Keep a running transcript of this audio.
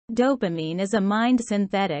Dopamine is a mind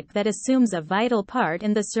synthetic that assumes a vital part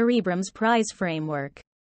in the cerebrum's prize framework.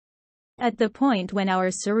 At the point when our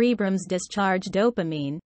cerebrums discharge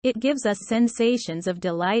dopamine, it gives us sensations of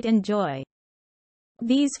delight and joy.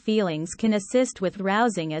 These feelings can assist with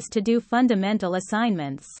rousing us to do fundamental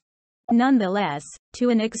assignments. Nonetheless, to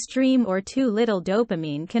an extreme or too little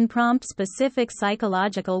dopamine can prompt specific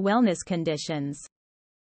psychological wellness conditions.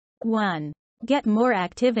 1. Get more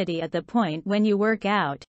activity. At the point when you work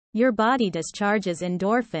out, your body discharges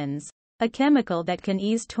endorphins, a chemical that can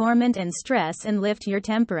ease torment and stress and lift your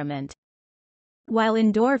temperament. While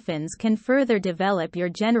endorphins can further develop your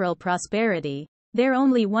general prosperity, they're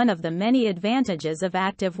only one of the many advantages of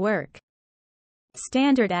active work.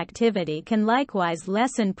 Standard activity can likewise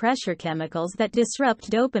lessen pressure chemicals that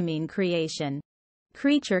disrupt dopamine creation.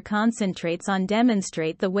 Creature concentrates on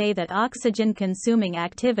demonstrate the way that oxygen-consuming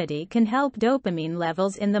activity can help dopamine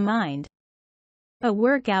levels in the mind. A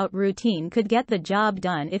workout routine could get the job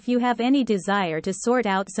done if you have any desire to sort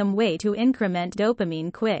out some way to increment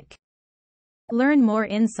dopamine quick. Learn more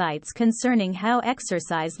insights concerning how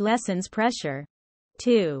exercise lessens pressure.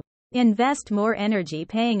 2. Invest more energy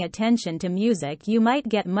paying attention to music. You might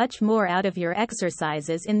get much more out of your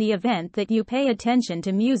exercises in the event that you pay attention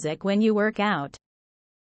to music when you work out.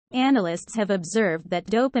 Analysts have observed that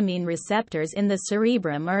dopamine receptors in the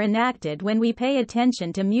cerebrum are enacted when we pay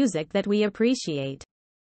attention to music that we appreciate.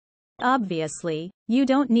 Obviously, you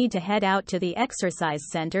don't need to head out to the exercise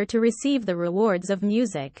center to receive the rewards of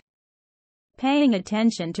music. Paying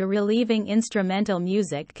attention to relieving instrumental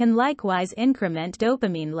music can likewise increment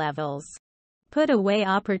dopamine levels. Put away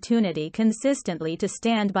opportunity consistently to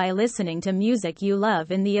stand by listening to music you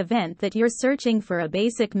love in the event that you're searching for a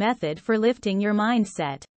basic method for lifting your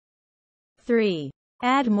mindset. 3.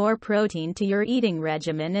 Add more protein to your eating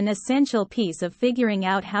regimen. An essential piece of figuring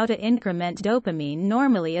out how to increment dopamine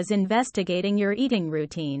normally is investigating your eating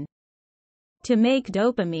routine. To make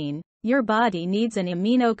dopamine, your body needs an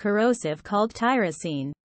amino-corrosive called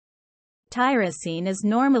tyrosine. Tyrosine is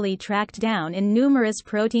normally tracked down in numerous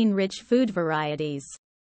protein-rich food varieties.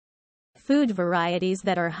 Food varieties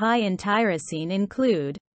that are high in tyrosine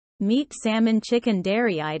include meat, salmon, chicken,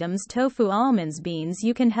 dairy items, tofu, almonds, beans.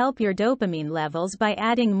 You can help your dopamine levels by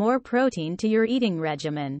adding more protein to your eating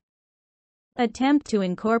regimen. Attempt to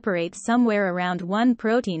incorporate somewhere around one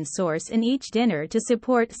protein source in each dinner to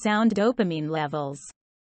support sound dopamine levels.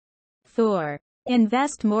 4.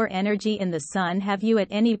 Invest more energy in the sun. Have you at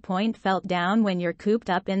any point felt down when you're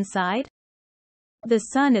cooped up inside? The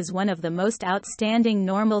sun is one of the most outstanding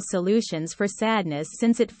normal solutions for sadness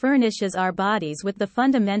since it furnishes our bodies with the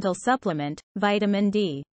fundamental supplement, vitamin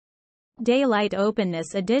D. Daylight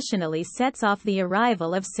openness additionally sets off the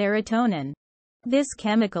arrival of serotonin. This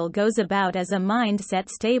chemical goes about as a mindset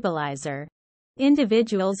stabilizer.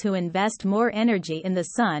 Individuals who invest more energy in the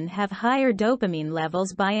sun have higher dopamine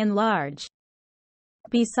levels by and large.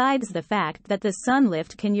 Besides the fact that the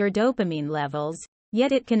sunlight can your dopamine levels,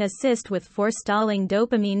 yet it can assist with forestalling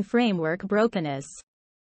dopamine framework brokenness.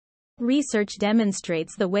 Research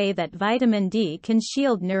demonstrates the way that vitamin D can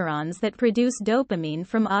shield neurons that produce dopamine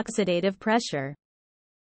from oxidative pressure.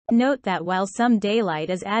 Note that while some daylight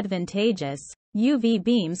is advantageous, UV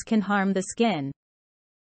beams can harm the skin.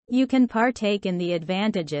 You can partake in the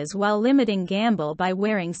advantages while limiting gamble by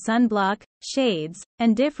wearing sunblock, shades,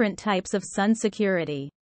 and different types of sun security.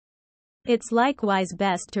 It's likewise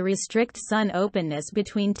best to restrict sun openness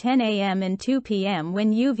between 10 a.m. and 2 p.m.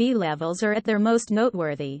 when UV levels are at their most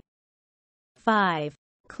noteworthy. 5.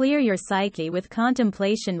 Clear your psyche with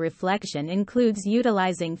contemplation. Reflection includes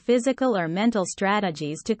utilizing physical or mental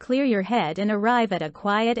strategies to clear your head and arrive at a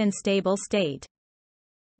quiet and stable state.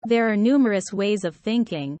 There are numerous ways of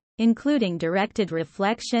thinking, including directed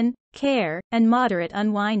reflection, care, and moderate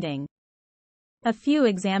unwinding. A few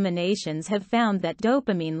examinations have found that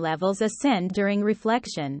dopamine levels ascend during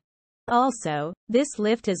reflection. Also, this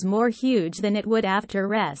lift is more huge than it would after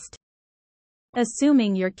rest.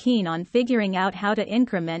 Assuming you're keen on figuring out how to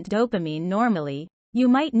increment dopamine normally, you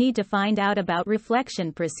might need to find out about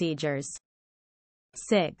reflection procedures.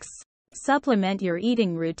 6. Supplement your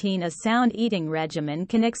eating routine. A sound eating regimen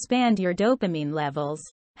can expand your dopamine levels,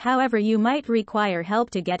 however, you might require help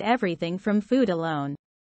to get everything from food alone.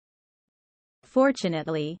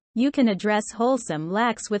 Fortunately, you can address wholesome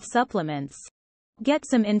lacks with supplements. Get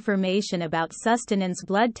some information about sustenance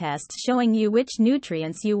blood tests showing you which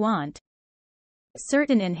nutrients you want.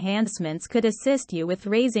 Certain enhancements could assist you with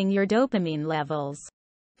raising your dopamine levels.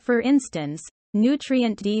 For instance,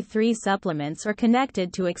 nutrient D3 supplements are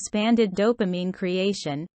connected to expanded dopamine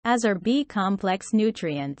creation, as are B-complex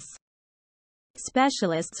nutrients.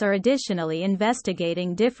 Specialists are additionally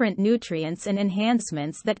investigating different nutrients and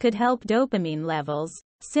enhancements that could help dopamine levels,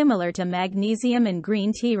 similar to magnesium and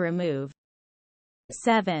green tea remove.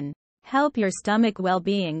 7. Help your stomach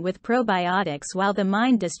well-being with probiotics while the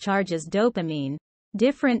mind discharges dopamine.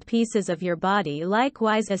 Different pieces of your body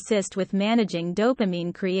likewise assist with managing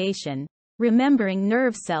dopamine creation, remembering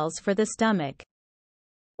nerve cells for the stomach.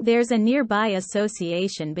 There's a nearby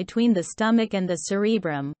association between the stomach and the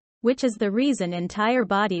cerebrum, which is the reason entire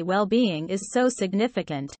body well-being is so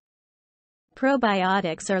significant.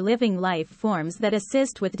 Probiotics are living life forms that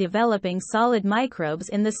assist with developing solid microbes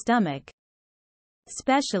in the stomach.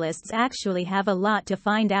 Specialists actually have a lot to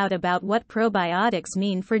find out about what probiotics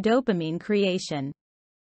mean for dopamine creation.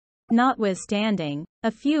 Notwithstanding,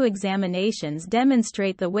 a few examinations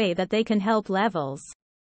demonstrate the way that they can help levels.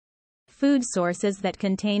 Food sources that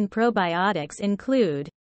contain probiotics include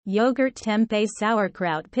yogurt, tempeh,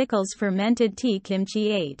 sauerkraut, pickles, fermented tea, kimchi.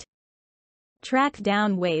 8. Track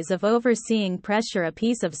down ways of overseeing pressure. A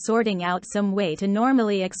piece of sorting out some way to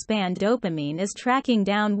normally expand dopamine is tracking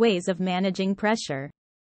down ways of managing pressure.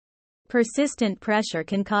 Persistent pressure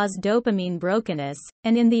can cause dopamine brokenness,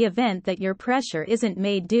 and in the event that your pressure isn't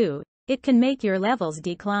made due, it can make your levels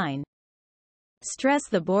decline. Stress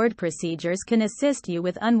the board procedures can assist you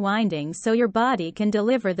with unwinding so your body can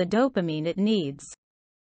deliver the dopamine it needs.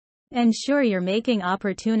 Ensure you're making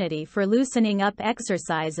opportunity for loosening up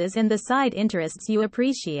exercises and the side interests you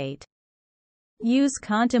appreciate. Use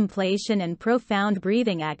contemplation and profound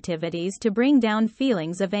breathing activities to bring down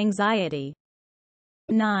feelings of anxiety.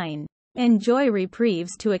 9. Enjoy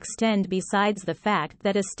reprieves to extend. Besides the fact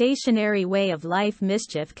that a stationary way of life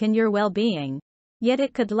mischief can your well-being, yet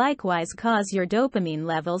it could likewise cause your dopamine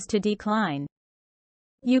levels to decline.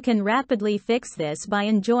 You can rapidly fix this by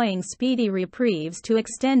enjoying speedy reprieves to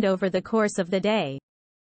extend over the course of the day.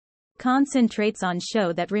 Concentrates on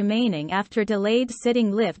show that remaining after delayed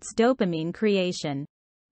sitting lifts dopamine creation.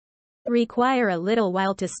 Require a little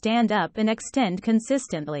while to stand up and extend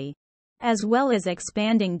consistently. As well as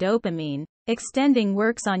expanding dopamine, extending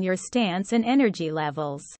works on your stance and energy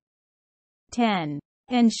levels. 10.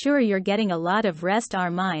 Ensure you're getting a lot of rest.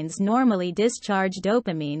 Our minds normally discharge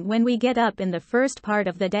dopamine when we get up in the first part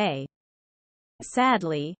of the day.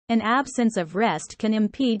 Sadly, an absence of rest can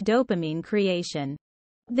impede dopamine creation.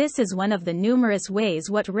 This is one of the numerous ways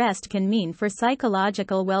what rest can mean for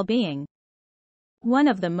psychological well-being. One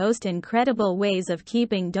of the most incredible ways of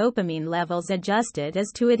keeping dopamine levels adjusted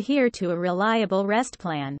is to adhere to a reliable rest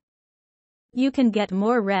plan. You can get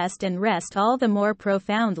more rest and rest all the more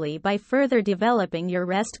profoundly by further developing your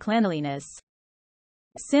rest cleanliness.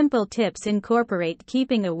 Simple tips incorporate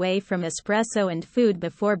keeping away from espresso and food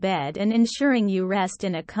before bed and ensuring you rest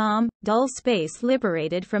in a calm, dull space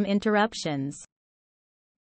liberated from interruptions.